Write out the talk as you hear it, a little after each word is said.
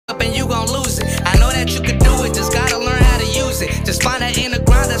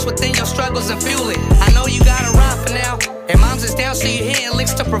troubles and fuel it. I know you gotta ride for now, and moms is down so you hitting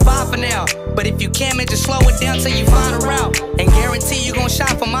licks to provide for now. But if you can, man, just slow it down till you find a route, and guarantee you gon'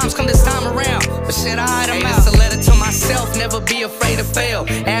 shine for moms come this time around. But shit, I'm out. It's a letter to myself, never be afraid to fail.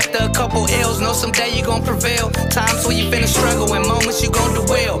 After a couple L's, know someday you gon' prevail. Times where you finna struggle and moments you gon' do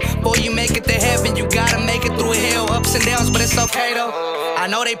well. Before you make it to heaven, you gotta make it through hell. Ups and downs, but it's okay though. I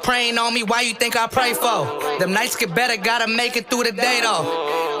know they praying on me, why you think I pray for? Them nights get better, gotta make it through the day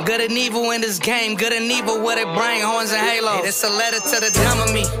though. Good and evil in this game, good and evil with it bring horns and halos. It's a letter to the dumb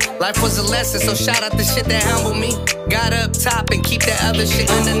of me. Life was a lesson, so shout out the shit that humbled me. Got up top and keep that other shit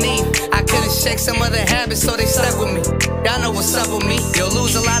underneath. I couldn't shake some other habits, so they stuck with me. Y'all know what's up with me. You'll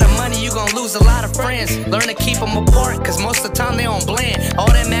lose a lot of money, you gon' lose a lot of friends. Learn to keep them apart, cause most of the time they don't blend. All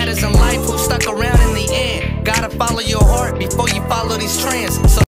that matters in life, who stuck around in the end. Gotta follow your heart before you follow these trends. So